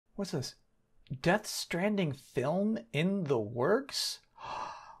What's this? Death Stranding film in the works?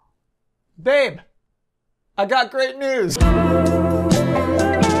 Babe, I got great news.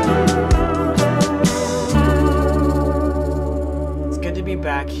 It's good to be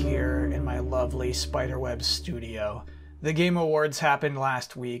back here in my lovely Spiderweb studio. The Game Awards happened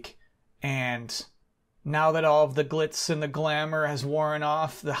last week, and now that all of the glitz and the glamour has worn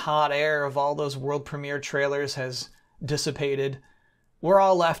off, the hot air of all those world premiere trailers has dissipated, we're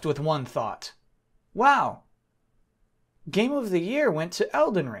all left with one thought. Wow, Game of the Year went to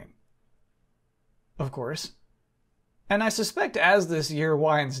Elden Ring. Of course. And I suspect as this year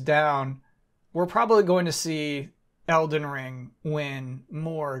winds down, we're probably going to see Elden Ring win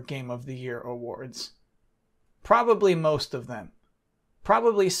more Game of the Year awards. Probably most of them.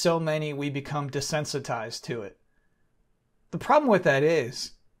 Probably so many we become desensitized to it. The problem with that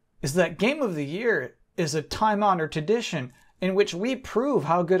is that Game of the Year is a time-honored tradition in which we prove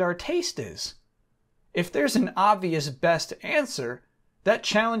how good our taste is. If there's an obvious best answer, that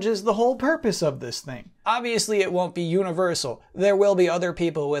challenges the whole purpose of this thing. Obviously, it won't be universal. There will be other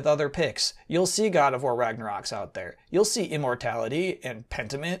people with other picks. You'll see God of War Ragnarok's out there. You'll see Immortality and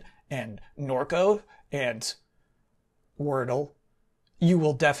Pentiment and Norco and Wordle. You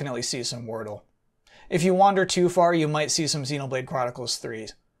will definitely see some Wordle. If you wander too far, you might see some Xenoblade Chronicles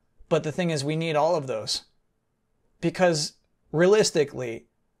 3s. But the thing is, we need all of those. Because, realistically,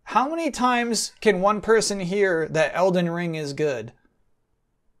 how many times can one person hear that Elden Ring is good?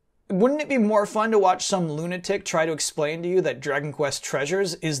 Wouldn't it be more fun to watch some lunatic try to explain to you that Dragon Quest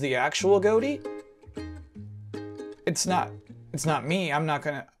Treasures is the actual GOTY? It's not me.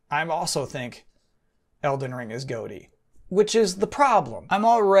 I also think Elden Ring is GOTY. Which is the problem. I'm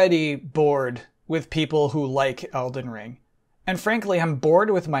already bored with people who like Elden Ring. And frankly, I'm bored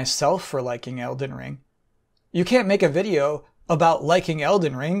with myself for liking Elden Ring. You can't make a video about liking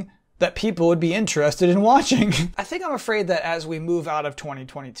Elden Ring that people would be interested in watching. I think I'm afraid that as we move out of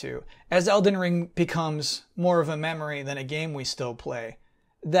 2022, as Elden Ring becomes more of a memory than a game we still play,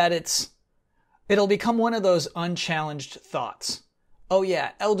 that it'll become one of those unchallenged thoughts. Oh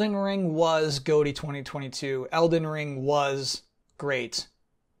yeah, Elden Ring was GOTY 2022. Elden Ring was great.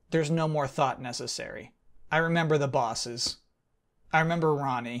 There's no more thought necessary. I remember the bosses. I remember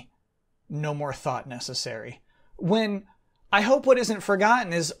Ronnie. No more thought necessary. When I hope what isn't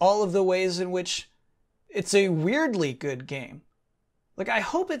forgotten is all of the ways in which it's a weirdly good game. Like, I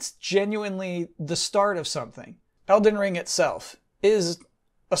hope it's genuinely the start of something. Elden Ring itself is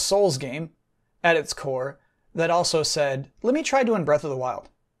a Souls game at its core that also said, let me try doing Breath of the Wild.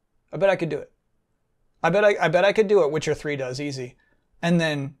 I bet I could do it. I bet I could do what Witcher 3 does easy. And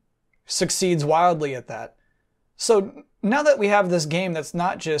then succeeds wildly at that. So now that we have this game that's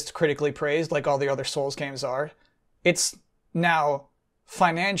not just critically praised like all the other Souls games are, it's now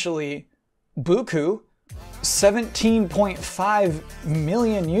financially buku. 17.5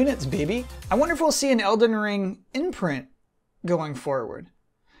 million units, baby. I wonder if we'll see an Elden Ring imprint going forward.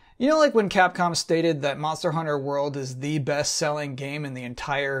 You know, like when Capcom stated that Monster Hunter World is the best-selling game in the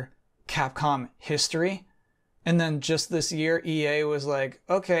entire Capcom history? And then just this year, EA was like,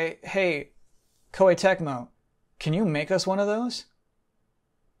 okay, hey, Koei Tecmo, can you make us one of those?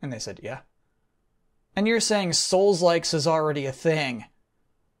 And they said, yeah. And you're saying Souls-likes is already a thing.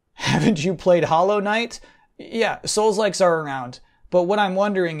 Haven't you played Hollow Knight? Yeah, Souls-likes are around. But what I'm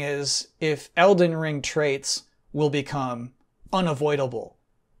wondering is if Elden Ring traits will become unavoidable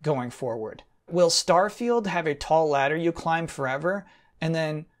going forward. Will Starfield have a tall ladder you climb forever, and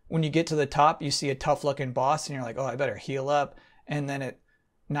then when you get to the top, you see a tough-looking boss, and you're like, oh, I better heal up, and then it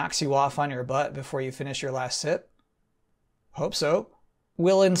knocks you off on your butt before you finish your last sip? Hope so.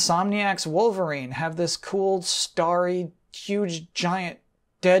 Will Insomniac's Wolverine have this cool, starry, huge, giant,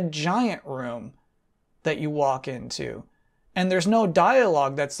 dead giant room that you walk into? And there's no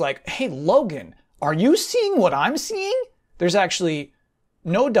dialogue that's like, hey, Logan, are you seeing what I'm seeing? There's actually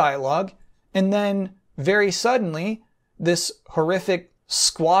no dialogue, and then very suddenly this horrific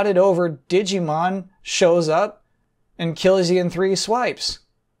squatted over Digimon shows up and kills you in 3 swipes.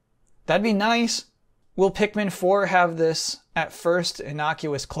 That'd be nice. Will Pikmin 4 have this at first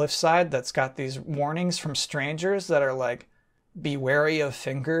innocuous cliffside that's got these warnings from strangers that are like, be wary of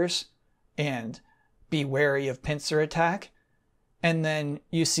fingers and be wary of pincer attack? And then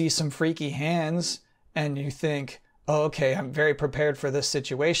you see some freaky hands and you think, oh, okay, I'm very prepared for this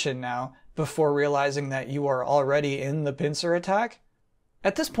situation now, before realizing that you are already in the pincer attack?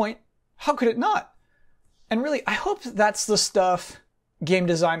 At this point, how could it not? And really, I hope that's the stuff game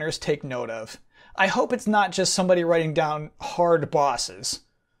designers take note of. I hope it's not just somebody writing down hard bosses.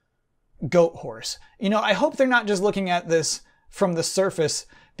 Goat horse. You know, I hope they're not just looking at this from the surface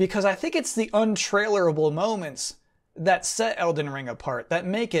because I think it's the untrailerable moments that set Elden Ring apart, that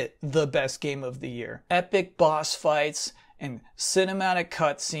make it the best game of the year. Epic boss fights and cinematic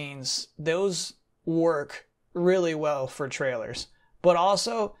cutscenes, those work really well for trailers. But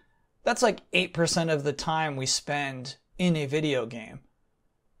also, that's like 8% of the time we spend in a video game.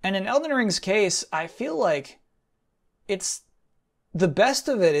 And in Elden Ring's case, I feel like it's the best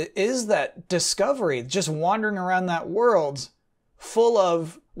of it is that discovery, just wandering around that world full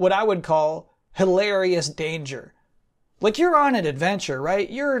of what I would call hilarious danger. Like, you're on an adventure, right?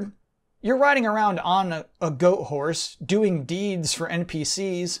 You're riding around on a goat horse, doing deeds for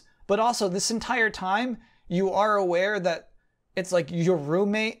NPCs, but also this entire time, you are aware that it's like your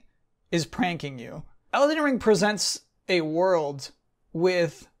roommate is pranking you. Elden Ring presents a world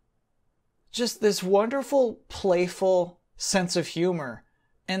with just this wonderful, playful sense of humor,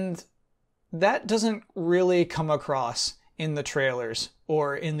 and that doesn't really come across in the trailers,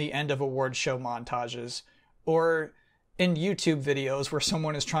 or in the end of award show montages, or in YouTube videos where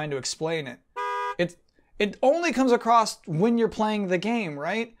someone is trying to explain it. It only comes across when you're playing the game,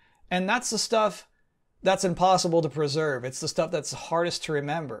 right? And that's the stuff that's impossible to preserve. It's the stuff that's hardest to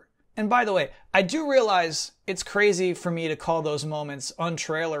remember. And by the way, I do realize it's crazy for me to call those moments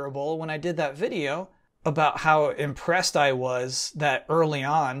untrailerable when I did that video about how impressed I was that early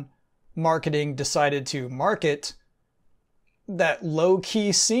on, marketing decided to market that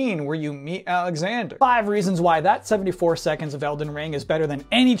low-key scene where you meet Alexander. 5 reasons why that 74 seconds of Elden Ring is better than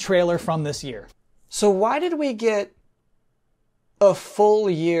any trailer from this year. So why did we get a full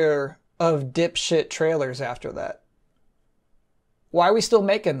year of dipshit trailers after that? Why are we still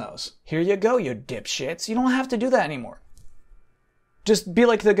making those? Here you go, you dipshits. You don't have to do that anymore. Just be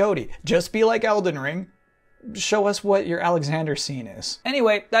like the GOTY. Just be like Elden Ring. Show us what your Alexander scene is.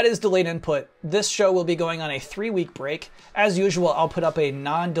 Anyway, that is delayed input. This show will be going on a 3-week break. As usual, I'll put up a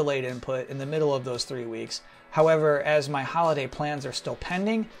non-delayed input in the middle of those 3 weeks. However, as my holiday plans are still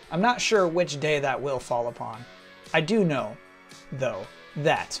pending, I'm not sure which day that will fall upon. I do know, though,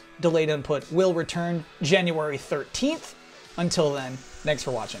 that delayed input will return January 13th. Until then, thanks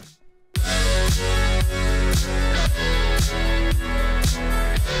for watching.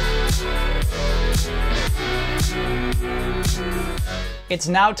 It's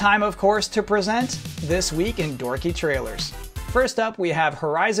now time, of course, to present This Week in Dorky Trailers. First up, we have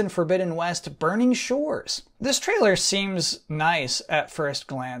Horizon Forbidden West Burning Shores. This trailer seems nice at first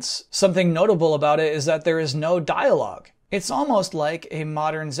glance. Something notable about it is that there is no dialogue. It's almost like a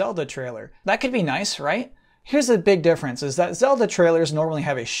modern Zelda trailer. That could be nice, right? Here's the big difference, is that Zelda trailers normally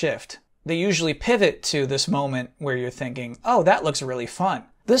have a shift. They usually pivot to this moment where you're thinking, oh, that looks really fun.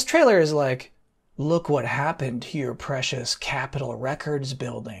 This trailer is like, look what happened to your precious Capitol Records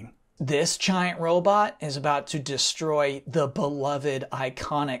building. This giant robot is about to destroy the beloved,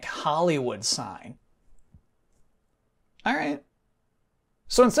 iconic Hollywood sign. Alright.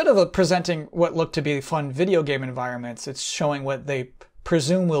 So instead of presenting what look to be fun video game environments, it's showing what they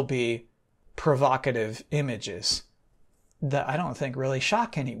presume will be provocative images that I don't think really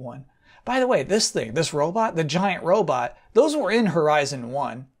shock anyone. By the way, this robot, the giant robot, those were in Horizon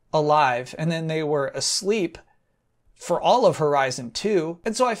 1. Alive, and then they were asleep for all of Horizon 2,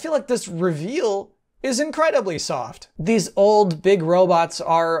 and so I feel like this reveal is incredibly soft. These old big robots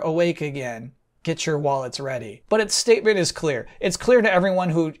are awake again. Get your wallets ready. But its statement is clear. It's clear to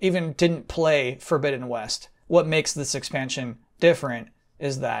everyone who even didn't play Forbidden West. What makes this expansion different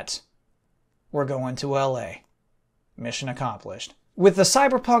is that we're going to LA. Mission accomplished. With the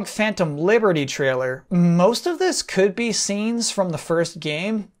Cyberpunk Phantom Liberty trailer, most of this could be scenes from the first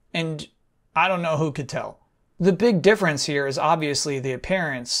game, and I don't know who could tell. The big difference here is obviously the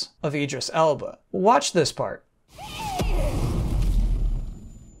appearance of Idris Elba. Watch this part.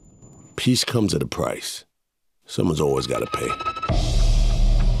 Peace comes at a price. Someone's always got to pay.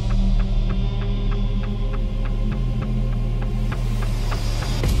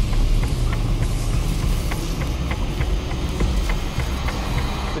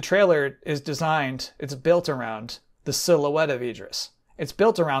 The trailer is designed, it's built around the silhouette of Idris. It's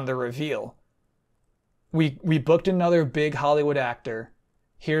built around the reveal. We booked another big Hollywood actor.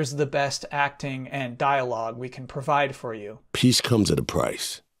 Here's the best acting and dialogue we can provide for you. Peace comes at a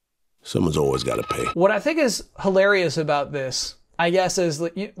price. Someone's always got to pay. What I think is hilarious about this, I guess is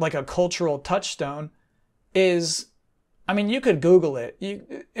like a cultural touchstone, is, I mean, you could Google it.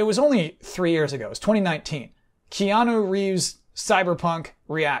 It was only 3 years ago. It was 2019. Keanu Reeves Cyberpunk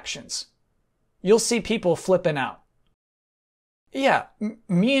reactions. You'll see people flipping out. Yeah,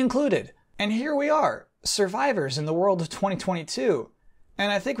 me included. And here we are, survivors in the world of 2022. And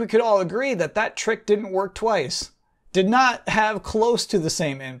I think we could all agree that that trick didn't work twice. did not have close to the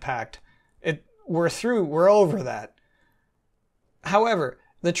same impact. We're over that. However,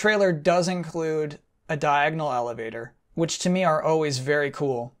 the trailer does include a diagonal elevator, which to me are always very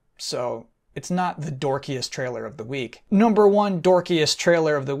cool, so it's not the dorkiest trailer of the week. Number one dorkiest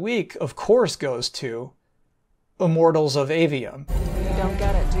trailer of the week, of course, goes to Immortals of Avium. You don't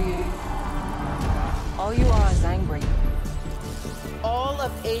get it, do you? All you are is angry. All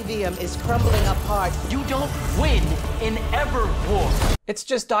of Avium is crumbling apart. You don't win in Everwar. It's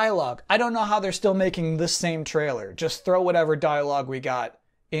just dialogue. I don't know how they're still making this same trailer. Just throw whatever dialogue we got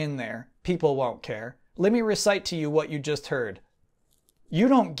in there. People won't care. Let me recite to you what you just heard. You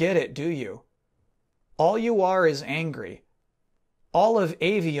don't get it, do you? All you are is angry. All of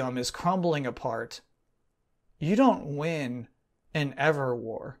Avium is crumbling apart. You don't win in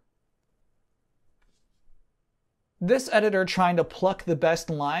Everwar. This editor trying to pluck the best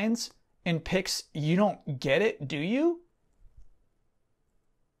lines and picks you don't get it, do you?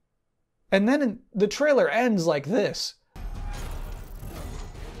 And then the trailer ends like this.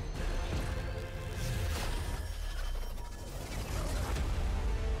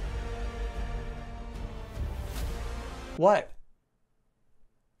 What?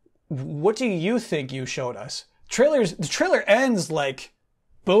 What do you think you showed us? The trailer ends like,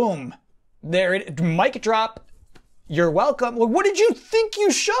 boom. Mic drop. You're welcome. Well, what did you think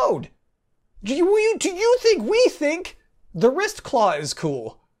you showed? Do you think we think the wrist claw is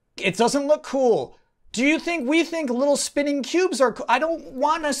cool? It doesn't look cool. Do you think we think little spinning cubes are cool? I don't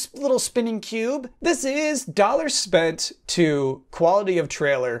want a little spinning cube. This is dollars spent to quality of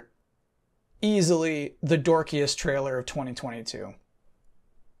trailer. Easily the dorkiest trailer of 2022.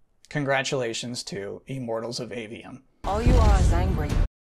 Congratulations to Immortals of Avium. All you are is angry.